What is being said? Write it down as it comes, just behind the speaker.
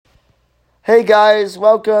Hey guys,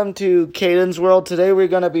 welcome to Caden's World. Today we're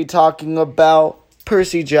going to be talking about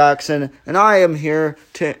Percy Jackson, and I am here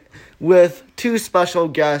with two special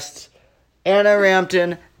guests, Anna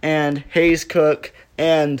Rampton and Hayes Cook,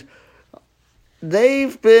 and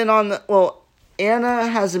they've been on Anna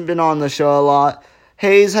hasn't been on the show a lot.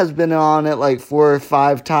 Hayes has been on it like 4 or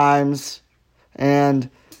 5 times, and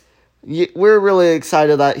we're really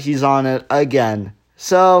excited that he's on it again.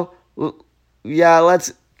 So, yeah,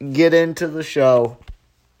 let's get into the show.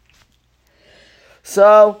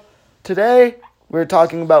 So, today we're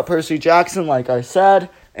talking about Percy Jackson, like I said,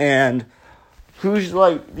 and who's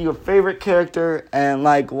like your favorite character and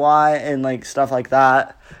like why and like stuff like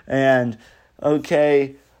that. And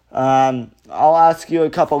okay, I'll ask you a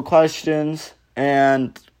couple questions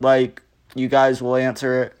and like you guys will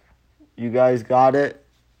answer it. You guys got it?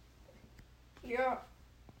 Yeah.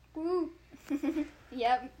 Woo.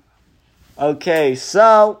 Yep. Okay,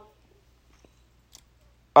 so,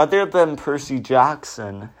 other than Percy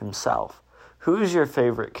Jackson himself, who's your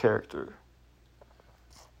favorite character?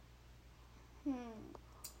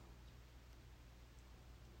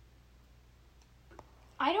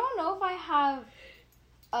 I don't know if I have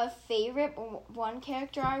a favorite, but one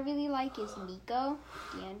character I really like is Nico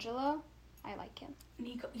D'Angelo. I like him.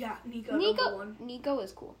 Nico, number one. Nico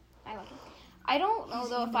is cool. I like him. I don't know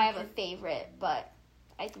though if I have a favorite, but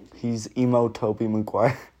I think He's emo Tobey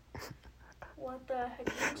Maguire. What the heck?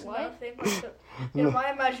 He looks What? nothing like in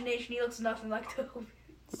my imagination, he looks nothing like Tobey.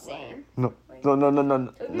 same. No.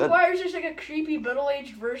 Tobey Maguire's just like a creepy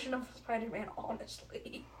middle-aged version of Spider-Man,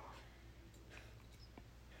 honestly.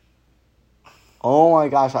 Oh my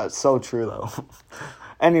gosh, that's so true though.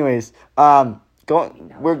 Anyways,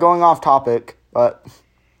 we're going off topic, but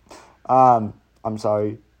I'm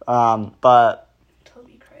sorry. But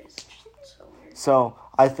Tobey Christ, so weird. so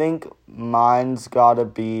I think mine's gotta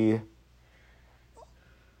be.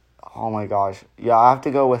 Oh my gosh, yeah, I have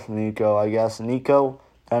to go with Nico. I guess Nico.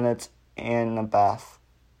 Then it's Annabeth.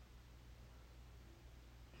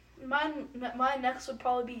 My next would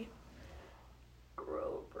probably be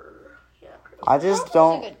Grover. Yeah, Grover. I just Grover's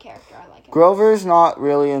don't. a good character. I like him. Grover's not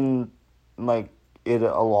really in like it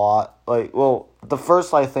a lot. Like, well, the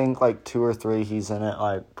first I think like 2 or 3 he's in it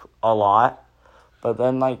like a lot, but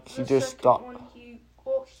then like he The just second got. one,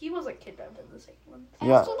 he was like kidnapped in the second one. I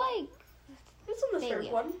Yeah. also like It's in the third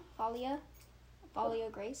Thalia. one. Thalia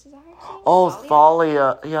Grace, is that her name? Oh,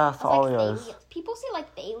 Thalia. Yeah, I was like Thalia's. Thalia. People say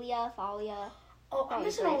like Thalia, Thalia. Oh, I'm Probably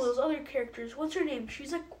missing all Grace. those other characters. What's her name?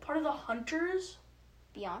 She's like part of the Hunters.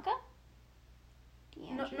 Bianca?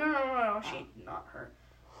 No, D'Angelo? no, she not her.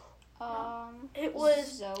 It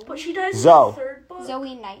was, Zoe. but she dies Zoe. in the third book.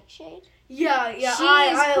 Zoe Nightshade. Yeah, She's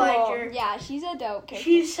I cool. like her. Yeah, she's a dope character.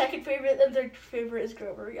 She's second favorite, and third favorite is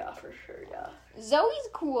Grover. Yeah, for sure. Yeah. Zoe's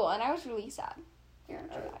cool, and I was really sad. Yeah,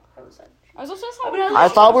 I was sad. I was also sad. I mean, I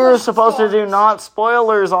thought we were supposed to do Stars. not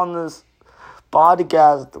spoilers on this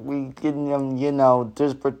podcast. We didn't,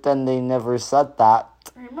 just pretend they never said that.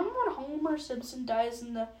 Remember when Homer Simpson dies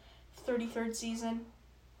in the 33rd season?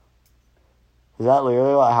 Is that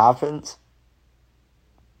literally what happens?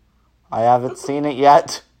 I haven't seen it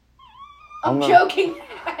yet. I'm gonna- joking.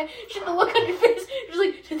 Should the look on your face? You're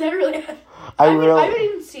like, did that really happen? I I really. haven't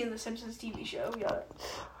even seen the Simpsons TV show yet.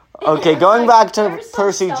 Okay, going back to There's some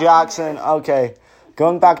Percy stuff in Jackson. there. Okay,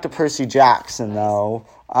 going back to Percy Jackson though.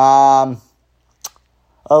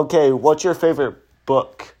 Okay, what's your favorite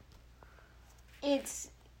book? It's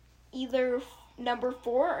either number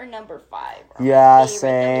 4 or number 5. Yeah, favorite.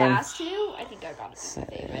 same. The last 2, I think I got to be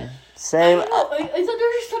my favorite. Same. I thought there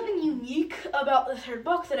was something unique about the third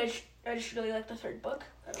book that I just really like the third book.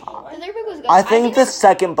 I don't know The why. third book was good. I think the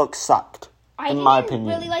second book sucked. I in didn't my opinion.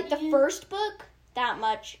 really like the first book that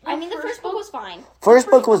much. I mean, the first book was fine. First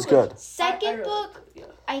book was good. Second I really book, liked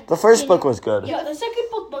it, I The first didn't- book was good. yeah. The second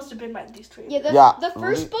book must have been my least favorite. Yeah, Yeah. the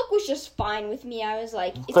first book was just fine with me. I was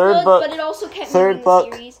like, it's Third good, book- but it also kept me third in book-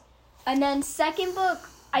 the series. And then second book,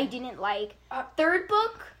 I didn't like. Third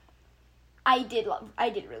book, I did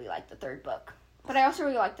really like the third book, but I also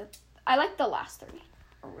really liked I liked the last 3.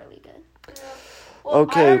 Were really good. Yeah. Well,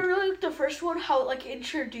 Okay. I really liked the first one, how it, like,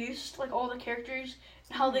 introduced, like, all the characters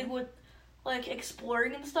and how they would, like,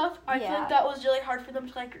 exploring and stuff. I feel Yeah. like that was really hard for them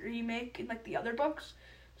to, like, remake in, like, the other books.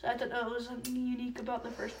 So I thought that was something unique about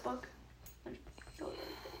the first book.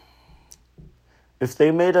 If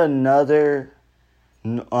they made another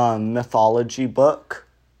mythology book,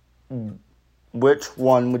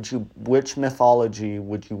 which mythology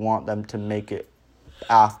would you want them to make it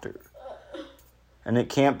after? And it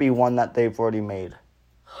can't be one that they've already made.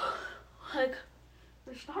 Like,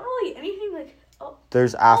 there's not really anything like.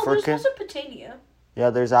 There's Oh, African. there's Mesopotamia. Yeah,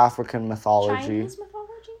 there's African mythology. Chinese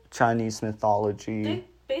mythology? Chinese mythology. They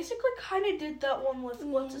basically kind of did that one with,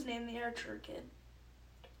 what's his name, the archer kid.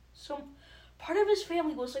 So, part of his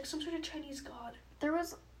family was like some sort of Chinese god. There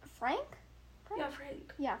was Frank? Yeah,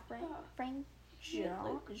 Frank. Yeah, Frank. Yeah. Frank Yeah,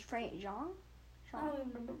 Jean? Frank Jean? I don't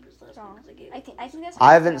even remember his last name because I gave it. I think that's.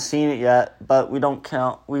 I haven't seen it yet, but we don't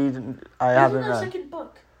count. I He's haven't in the read. second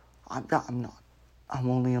book. I'm not. I'm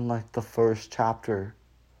only in like the first chapter,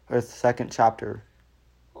 or the second chapter.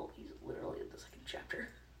 Well, he's literally in the second chapter.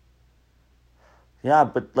 Yeah,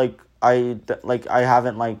 but I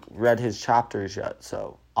haven't read his chapters yet,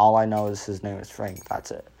 so all I know is his name is Frank.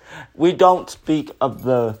 That's it. We don't speak of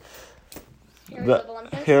the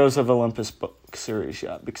Heroes of Olympus book series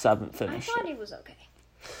yet because I haven't I finished thought it. it was okay.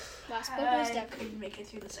 Last book was I definitely couldn't make it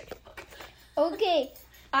through the second book. okay.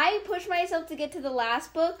 I pushed myself to get to the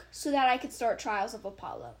last book so that I could start Trials of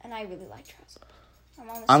Apollo, and I really like Trials of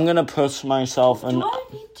Apollo. I'm gonna push myself and Do I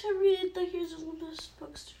need to read the Heroes of Olympus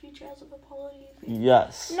books to read Trials of Apollo?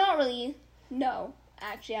 yes. Not really. No,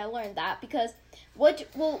 actually, I learned that because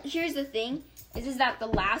here's the thing: is that the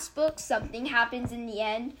last book something happens in the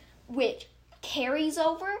end which carries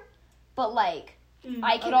over, but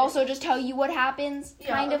I could also just tell you what happens,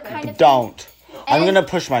 kind of. Don't. I'm And- gonna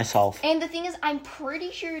push myself. And the thing is, I'm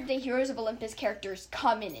pretty sure the Heroes of Olympus characters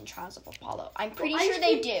come in Trials of Apollo. I'm pretty sure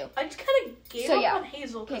they do. I just kind of gave So, up yeah. on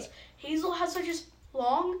Hazel because Okay. Hazel has such a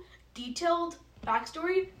long, detailed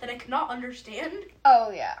backstory that I could not understand.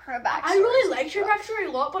 Oh yeah, her backstory. I really liked her backstory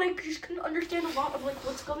a lot, but I just couldn't understand a lot of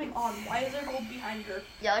what's going on. Why is there gold behind her?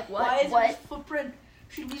 Yeah, like what? Why is what? this footprint?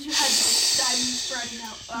 She at least you had diamonds spreading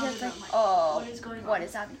out. Yeah, it's like, what is going on? What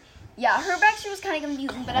is happening? Yeah, her backstory was kind of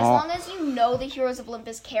confusing, but as long as you know the Heroes of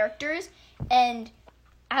Olympus characters, and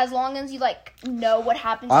as long as you know what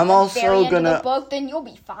happens I'm at also the very end of gonna- the book, then you'll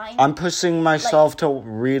be fine. I'm pushing myself to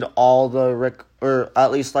read all the or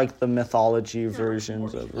at least the mythology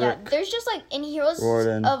versions of Yeah, Rick. there's just in Heroes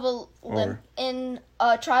Roidan, of in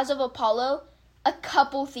Trials of Apollo, a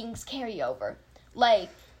couple things carry over.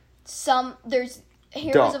 There's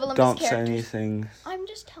Heroes of Olympus Don't say characters. anything. I'm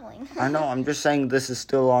just telling. I know. I'm just saying this is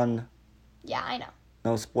still on. Yeah, I know.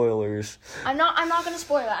 No spoilers. I'm not gonna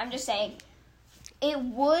spoil it. I'm just saying it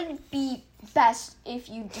would be best if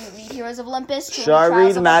you do read Heroes of Olympus. To Should I Trials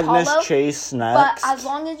read of Magnus Apollo, Chase But next? as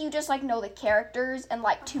long as you just know the characters and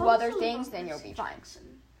two other things, then you'll be fine.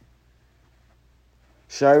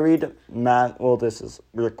 Should I read Well, this is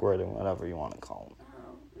Rick Riordan, whatever you want to call him.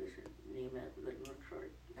 We should name it North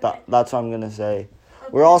Shore. That's what I'm gonna say.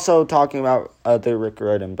 We're also talking about other Rick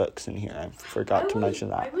Riordan books in here. I forgot to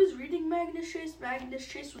mention I that. was reading Magnus Chase. Magnus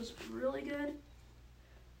Chase was really good.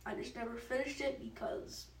 I just never finished it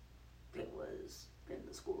because it was in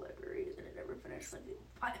the school library and it never finished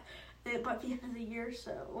by the end of the year.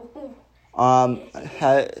 So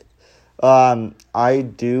I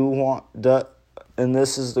do want the, and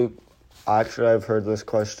this is actually I've heard this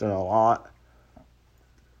question a lot.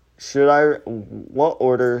 What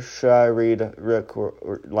order should I read Rick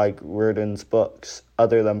Riordan's books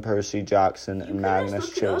other than Percy Jackson and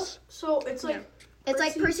Magnus Chase? So it's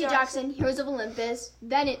It's Percy Jackson, Heroes of Olympus,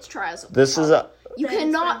 then it's Trials of This Apollo. is You Then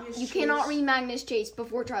it's cannot Magnus read Magnus Chase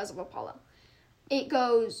before Trials of Apollo. It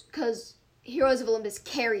goes because Heroes of Olympus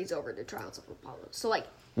carries over to Trials of Apollo. So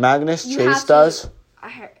Magnus you Chase have to- does.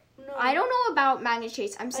 I don't know about Magnus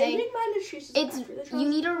Chase. I'm I saying think Magnus Chase is it's after the you Trials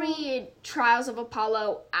need to of Apollo. read Trials of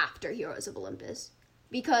Apollo after Heroes of Olympus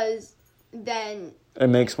because then It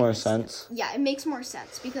makes more sense. it makes more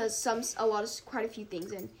sense because quite a few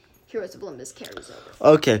things in Heroes of Olympus carries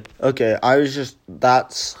over. Okay.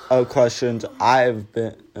 That's a question I've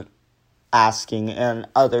been asking and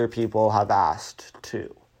other people have asked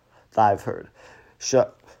too, that I've heard.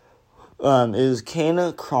 Is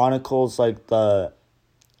Cana Chronicles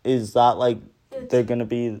is that they're gonna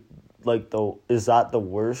be is that the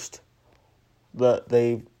worst that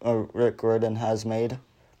Rick Riordan has made?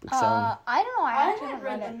 I don't know. I I actually haven't haven't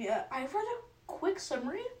read them yet. I've read a quick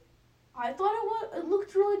summary. I thought it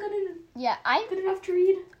looked really good good enough to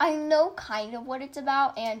read. I know kind of what it's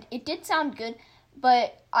about, and it did sound good,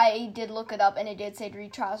 but I did look it up, and it did say to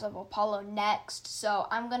read Trials of Apollo next, so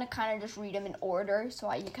I'm going to kind of just read them in order,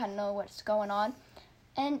 so you kind of know what's going on.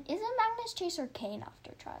 And isn't Magnus Chase or Kane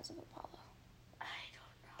after Trials of Apollo? I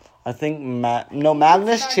don't know. I think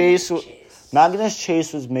Magnus Chase. Magnus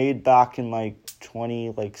Chase was made back in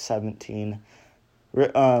 2017.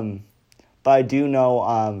 But I do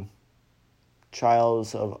know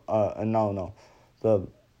Trials of the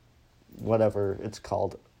whatever it's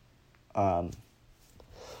called.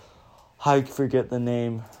 I forget the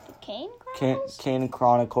name. Kane Chronicles? Kane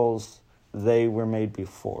Chronicles. They were made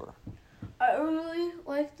before. I really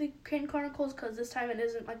like the Kane Chronicles because this time it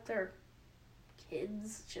isn't like they're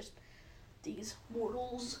kids, it's just these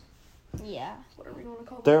mortals, Yeah. whatever you want to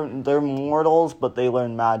call them. They're mortals, but they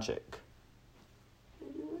learn magic. They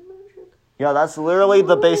do learn magic. Yeah, that's literally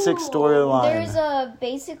the basic Ooh. storyline. There's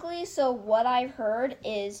basically, so what I've heard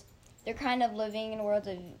is they're kind of living in worlds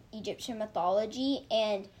of Egyptian mythology,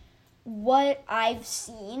 and what I've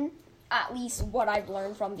seen, at least what I've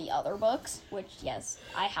learned from the other books, which, yes,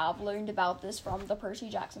 I have learned about this from the Percy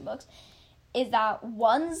Jackson books, is that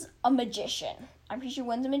one's a magician. I'm pretty sure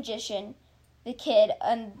one's a magician, the kid,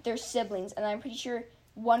 and their siblings, and I'm pretty sure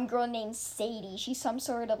one girl named Sadie, she's some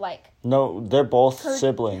sort of, like... No, they're both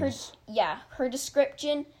siblings. Her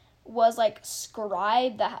description was, like,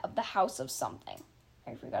 scribe the house of something.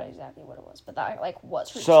 I forgot exactly what it was, but that, like, was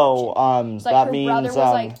her description. So, It's like that her means, brother was,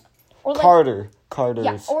 like... Or like, Carter's.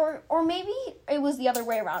 yeah, or maybe it was the other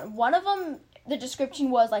way around. One of them, the description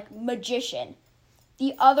was, like, magician.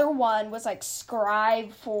 The other one was, like,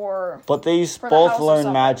 scribe for... But they both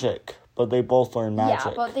learn magic. But they both learn magic.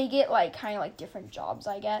 Yeah, but they get, like, kind of, like, different jobs,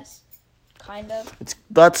 I guess. Kind of.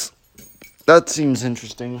 That seems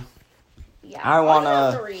interesting. Yeah, I I'll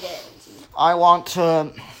have to read it. I want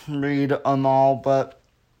to read them all, but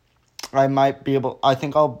I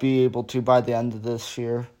think I'll be able to by the end of this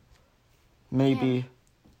year. Maybe.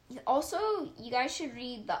 Yeah. Also, you guys should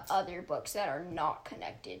read the other books that are not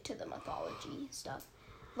connected to the mythology stuff.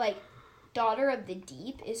 Like, Daughter of the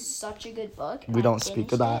Deep is such a good book. We don't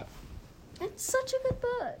speak of that. It's such a good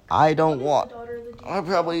book. I don't want... Daughter of the Deep. I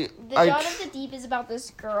probably... The Daughter of the Deep is about this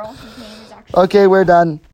girl whose name is actually... Okay, we're done.